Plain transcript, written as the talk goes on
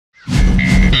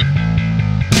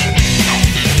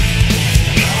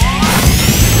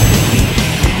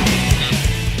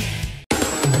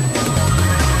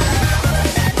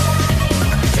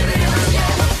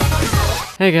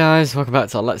Hey guys, welcome back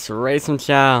to Let's Raise Some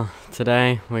Chao.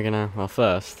 Today we're gonna, well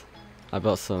first, I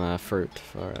bought some fruit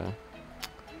for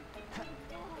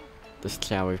this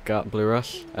Chao we've got, Blue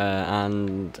Rush,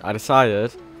 and I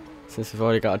decided, since we've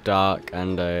already got a dark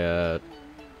and a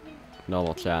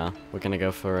normal Chao, we're gonna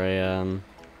go for a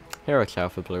hero Chao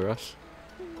for Blue Rush.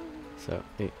 So,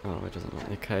 oh, it doesn't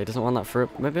want, okay, he doesn't want that fruit.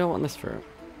 Maybe I want this fruit.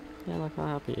 Yeah, look how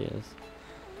happy he is.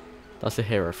 That's a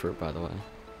hero fruit, by the way,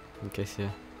 in case you...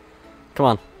 Come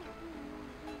on.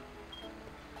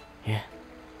 Yeah.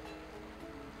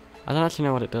 I don't actually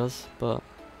know what it does, but...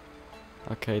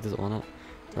 Okay, he doesn't want it.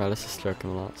 Right, let's just stroke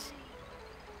him lots.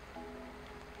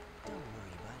 Don't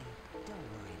worry, buddy. Don't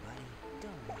worry, buddy.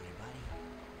 Don't worry, buddy.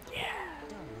 Yeah.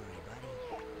 Don't worry, buddy.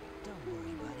 Don't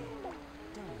worry, buddy.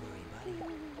 Don't worry, buddy.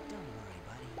 Don't worry,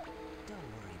 buddy. Don't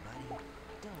worry, buddy.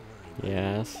 Don't worry, buddy.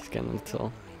 Yes, he's getting a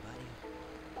little...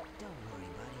 Don't worry,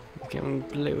 buddy. He's getting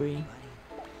bluey.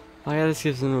 Oh yeah, this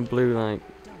gives him a blue, like,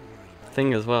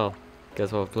 thing as well.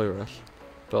 Goes well with Blue Rush.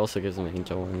 But also gives him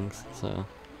angel wings, so...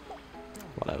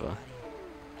 Whatever.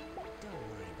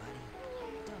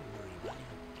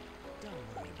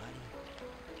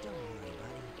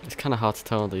 It's kind of hard to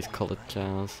tell these coloured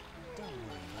Chaos.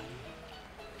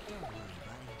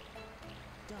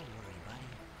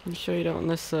 You sure you don't want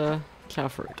this Chao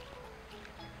fruit?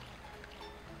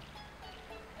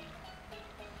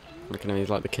 Look at him, he's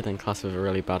like the kid in class with a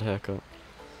really bad haircut.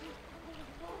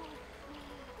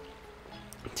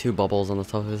 2 bobbles on the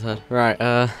top of his head.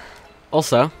 Right,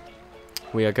 also,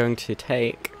 we are going to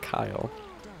take Kyle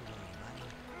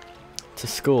to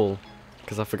school,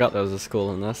 because I forgot there was a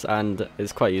school in this, and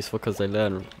it's quite useful because they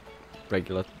learn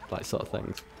regular, like, sort of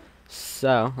things.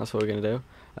 So, that's what we're going to do.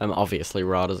 Obviously,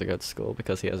 Ra doesn't go to school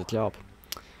because he has a job,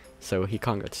 so he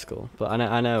can't go to school. But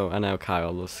I know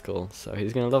Kyle loves school, so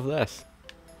he's going to love this.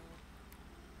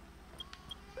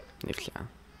 Leave Chao.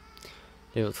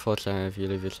 Leave it for Chao. If you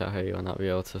leave your Chao here, you will not be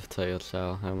able to take your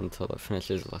Chao home until it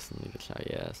finishes the lesson. Leave your Chao,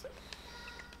 yes.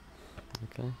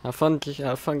 Okay. Have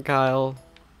fun, Kyle.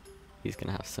 He's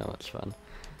gonna have so much fun.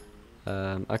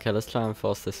 Okay, let's try and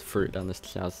force this fruit down this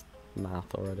Chao's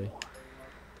mouth already.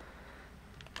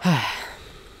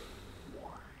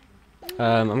 I'm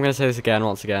gonna say this again,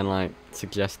 once again, like,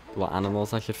 suggest what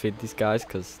animals I should feed these guys,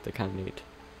 because they kind of need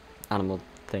animal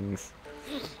things,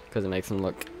 because it makes them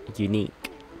look unique.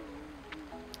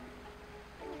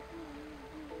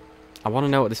 I want to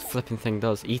know what this flipping thing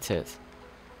does. Eat it.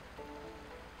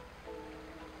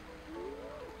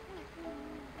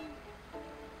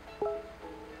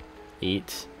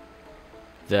 Eat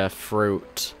the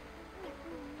fruit.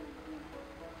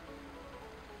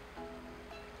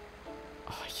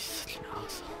 Oh, you're such an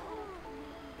asshole.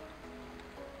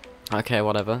 Okay,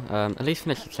 whatever. At least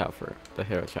finish the Chao fruit, the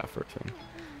hero Chao fruit thing.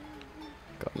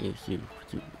 God, you eat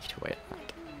away at that.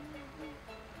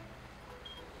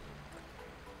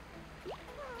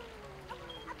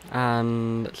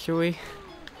 And should we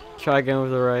try again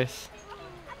with the race?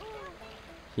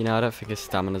 You know, I don't think his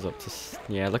stamina's up to...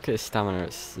 Yeah, look at his stamina.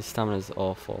 His stamina's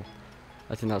awful.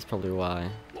 I think that's probably why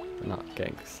we're not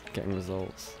getting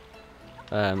results.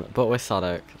 But we're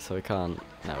Sonic, so we can't...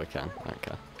 No, we can.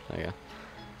 Okay, there you go.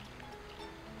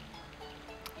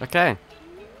 Okay.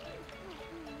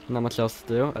 Not much else to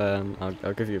do.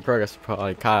 I'll give you a progress report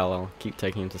on Kyle. I'll keep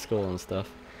taking him to school and stuff.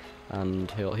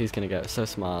 And he's going to get so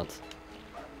smart.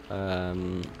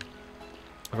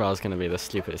 Ra's going to be the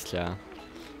stupidest Chao.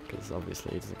 Because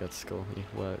obviously he doesn't go to school, he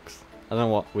works. I don't know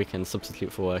what we can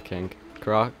substitute for working.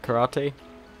 Karate?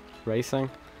 Racing?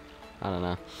 I don't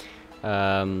know.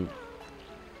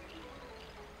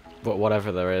 But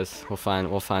whatever there is, we'll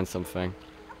find something.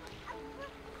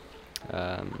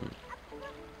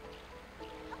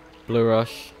 Blue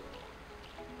Rush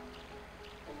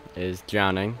is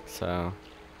drowning, so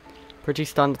pretty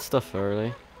standard stuff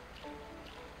really.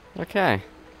 Okay.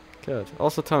 Good.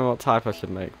 Also tell me what type I should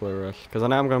make Blue Rush, because I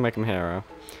know I'm going to make him hero,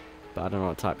 but I don't know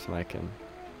what type to make him.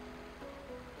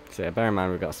 So yeah, bear in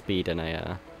mind we've got speed and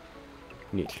a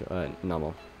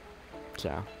normal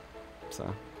Chao.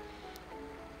 So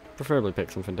preferably pick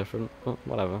something different, but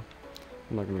whatever.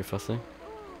 I'm not going to be fussy.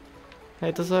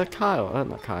 Hey, does Kyle?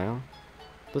 Not Kyle.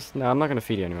 No, I'm not going to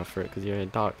feed you any more fruit because you're a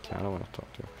dark Chao. I don't want to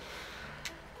talk to you.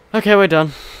 Okay, we're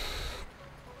done.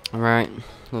 Alright,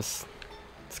 it's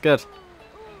good.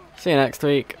 See you next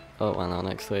week. Oh, well, not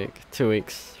next week. 2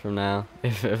 weeks from now.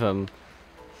 If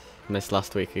missed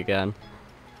last week again.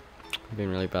 I've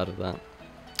been really bad at that.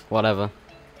 Whatever.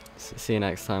 See you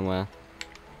next time where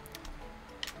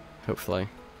hopefully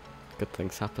good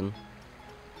things happen.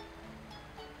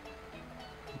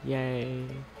 Yay.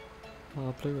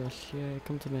 Oh, Blue Rush. Yay,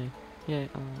 come to me. Yay.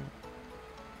 Oh.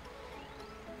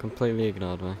 Completely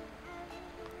ignored me.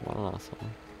 What an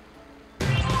asshole.